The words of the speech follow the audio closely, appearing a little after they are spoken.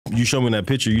you showed me that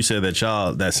picture. You said that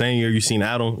y'all that same year you seen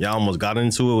Adam, y'all almost got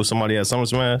into it with somebody at Summer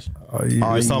Smash. Oh yeah,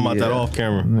 we was talking about that off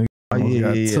camera.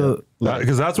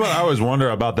 Because that's what I always wonder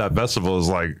about that festival is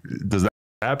like, does that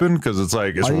happen? Because it's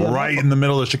like it's right in the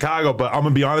middle of Chicago. But I'm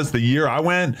gonna be honest, the year I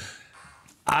went,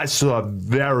 I saw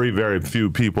very, very few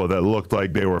people that looked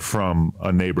like they were from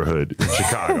a neighborhood in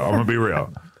Chicago. I'm gonna be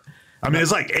real. I mean,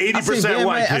 it's like 80%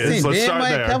 white kids. Let's start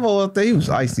there. Kevo up there, he was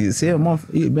icy as hell.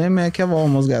 Bandman Kevo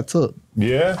almost got took.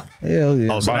 Yeah? Hell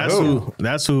yeah. Oh, so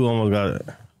that's who almost got it.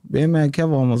 Bandman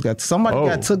Kevo almost got somebody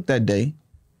got took that day,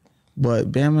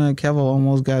 but Bandman Kevo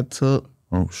almost got took.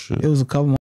 Oh shit! It was a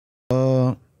couple.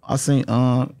 I seen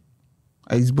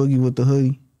Ace Boogie with the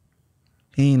hoodie.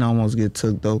 He ain't almost get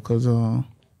took though, cause I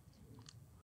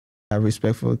have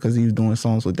respect for it, cause he was doing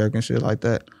songs with Dirk and shit like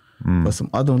that. But some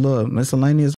other little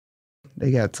miscellaneous,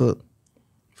 they got took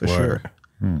for sure.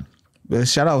 But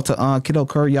shout out to Kiddo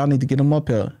Curry. Y'all need to get him up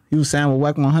here. He was signed with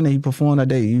Whack 100. He performed that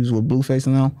day. He was with Blueface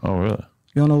and them. Oh really?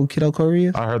 You don't know who Kiddo Curry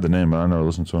is? I heard the name, but I never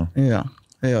listened to him. Yeah,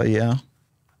 hell yeah.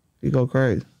 He go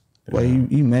crazy. But he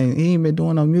ain't been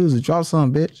doing no music. Drop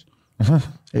some, bitch.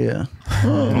 Yeah.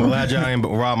 I'm glad y'all ain't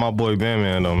robbed my boy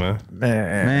Bandman though, man.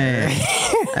 Man.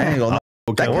 I ain't gonna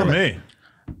okay, or me.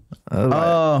 You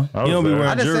don't be wearing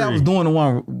I just jewelry. said I was doing the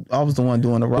one. I was the one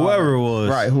doing the rob. Whoever it was.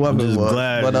 Right, whoever I'm just it was.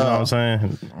 glad, But, you know what I'm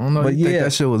saying? I don't know. You think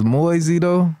that shit was Moisey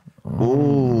though?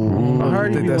 Ooh. I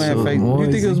heard you wearing fake.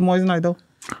 You think it was Moissanite though?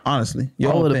 Honestly.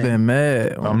 I would have been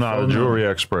mad. I'm not a jewelry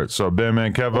expert. So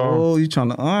Bandman Kevo. Oh, you trying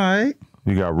to, all right.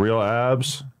 You got real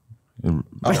abs. You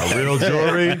got real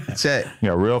jewelry. Check. You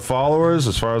got real followers,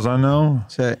 as far as I know.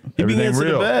 Check. He be Everything into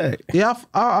real. the bag. Yeah,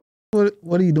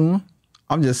 what are you doing?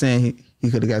 I'm just saying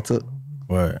he could have got took.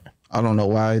 Right. I don't know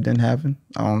why it didn't happen.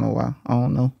 I don't know why. I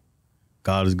don't know.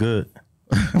 God is good.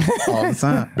 All the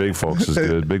time. Big folks is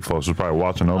good. Big folks was probably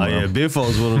watching over yeah, him. big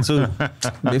folks with him too.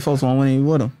 Big folks won't win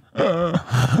with him.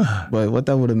 But what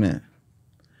that would have meant?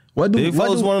 Big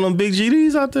folks one of them big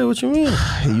GDs out there. What you mean?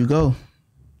 Here you go.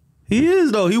 He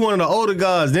is though. He one of the older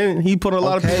guys. Then he put a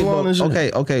lot of people on and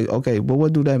shit. Okay. But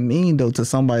what do that mean though to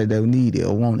somebody that need it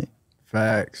or want it?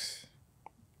 Facts.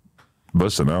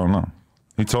 Listen, I don't know.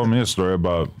 He told me a story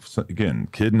about getting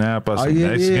kidnapped by some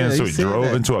Mexicans. So he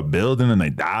drove into a building and they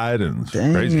died and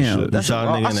crazy shit. That's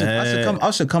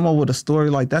I should come up with a story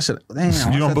like that.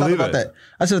 You don't believe it?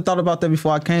 I should have thought about that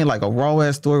before I came. Like a raw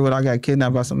ass story where I got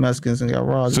kidnapped by some Mexicans and got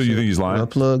robbed. So you think he's lying? A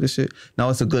plug and shit. No,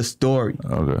 it's a good story.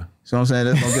 Okay. So I'm saying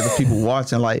that's gonna get the people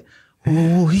watching like,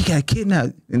 ooh, he got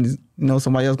kidnapped, and you know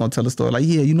somebody else gonna tell the story like,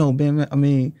 yeah, you know, Ben. I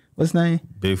mean, what's his name?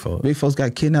 Big folks. Big folks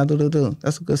got kidnapped.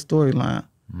 That's a good storyline.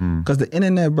 Because the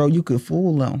internet, bro, you could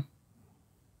fool them.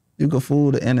 You could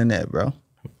fool the internet, bro.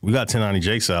 We got 1090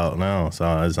 Jakes out now, so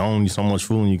there's only so much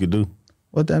fooling you could do.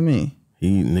 What that mean?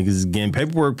 Niggas is getting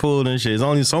paperwork pulled and shit. There's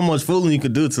only so much fooling you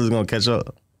could do till it's gonna catch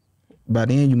up. By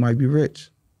then, you might be rich.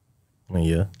 I mean,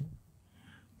 yeah.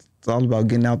 It's all about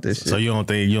getting out this shit. So you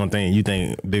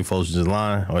think Big Folks was just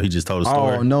lying, or he just told a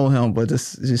story? I don't know him, but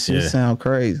this shit sound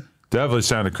crazy. Definitely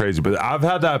sounded crazy, but I've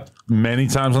had that many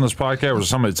times on this podcast where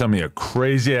somebody tell me a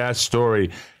crazy ass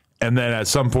story, and then at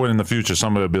some point in the future,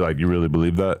 somebody will be like, "You really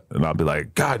believe that?" And I'll be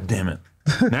like, "God damn it!"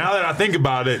 Now that I think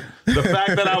about it, the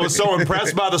fact that I was so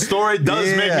impressed by the story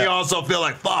does make me also feel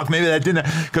like, "Fuck, maybe that didn't."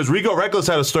 Because Rico Reckless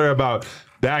had a story about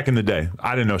back in the day.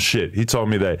 I didn't know shit. He told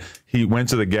me that he went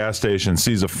to the gas station,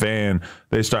 sees a fan,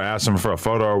 they start asking him for a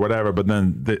photo or whatever, but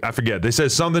then I forget, they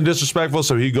said something disrespectful,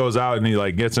 so he goes out and he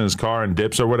like gets in his car and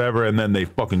dips or whatever, and then they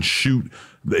fucking shoot.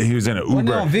 He was in an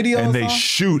Uber and they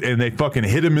shoot and they fucking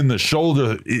hit him in the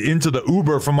shoulder into the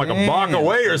Uber from like a block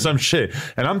away or some shit.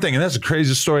 And I'm thinking that's the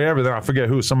craziest story ever. Then I forget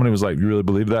who. Somebody was like, "You really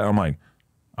believe that?" I'm like,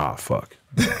 "Ah, fuck."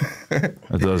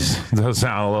 That does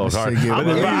sound a little hard.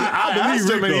 I believe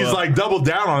him, and he's like doubled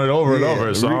down on it over and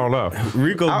over. So I don't know.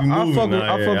 Rico be moving.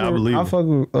 I believe. I fuck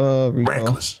with Rico.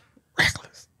 Reckless.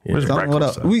 Yeah. Where's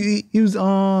Reckless?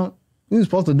 He was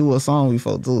supposed to do a song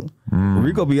before too.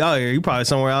 Rico be out here. He probably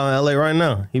somewhere out in LA right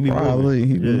now. He be moving.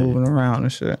 He be moving around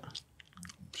and shit.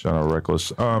 Shout out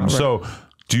Reckless. So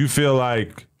do you feel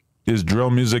like is drill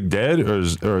music dead, or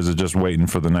is it just waiting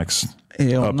for the next?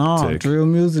 Hell no, drill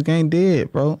music ain't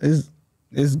dead, bro.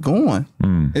 It's going.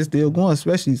 It's still going,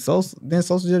 especially Sosa. Then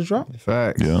Sosa just dropped.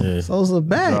 Facts. Yeah. Sosa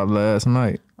back. Dropped last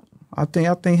night. I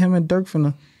think him and Dirk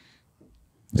finna.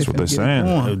 That's what they're saying.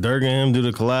 If Dirk and him do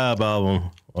the collab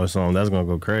album, or something. That's gonna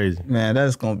go crazy. Man,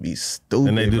 that's gonna be stupid.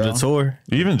 And they do bro. the tour.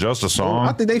 Even just a song.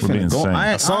 I think they would be finna go. insane.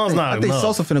 I A song's not I think enough.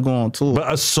 Sosa finna go on tour.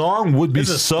 But a song would be It's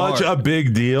a such start. a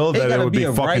big deal It that it gotta would be be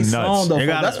a fucking right nuts. song though. It Fo.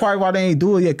 gotta- That's probably why they ain't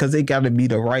do it yet, because it gotta be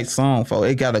the right song, for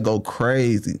it gotta go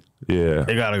crazy. Yeah.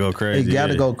 They gotta go It crazy.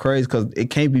 gotta yeah. go crazy because it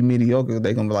can't be mediocre.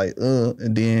 They gonna be like,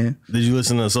 and then Did you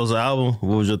listen to the Sosa album?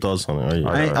 What was your thoughts on it?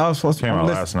 I was supposed to. Came I'm out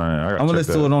gonna last night. I'm gonna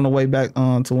listen to it on the way back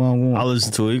to one. I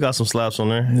listened to it. You got some slaps on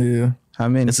there. Yeah. How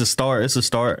many? It's a start. It's a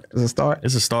start. It's a start.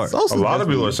 It's a start. Sosa A lot just of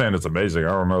people be- are saying it's amazing. I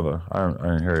don't know though. I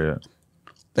didn't hear it yet.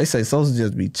 They say Sosa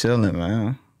just be chilling,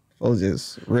 man. Sosa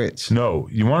just rich. No,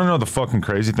 you want to know the fucking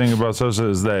crazy thing about Sosa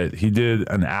is that he did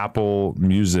an Apple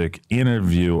Music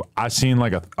interview. I seen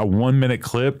like a 1 minute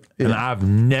clip, and I've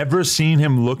never seen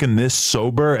him looking this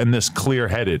sober and this clear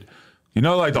headed. You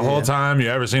know, like the whole time you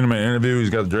ever seen him in an interview,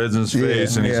 he's got the dreads in his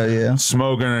face and he's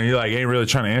smoking, and he like ain't really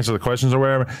trying to answer the questions or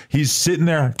whatever. He's sitting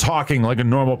there talking like a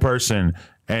normal person,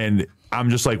 and I'm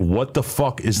just like, what the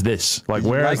fuck is this? Like,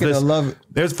 where like is it or this? love it?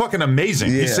 It's fucking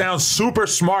amazing. He Yeah. sounds super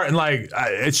smart, and like,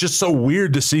 it's just so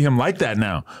weird to see him like that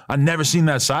now. I've never seen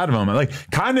that side of him. Like,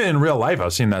 kind of in real life,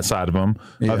 I've seen that side of him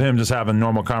just having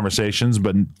normal conversations,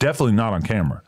 but definitely not on camera.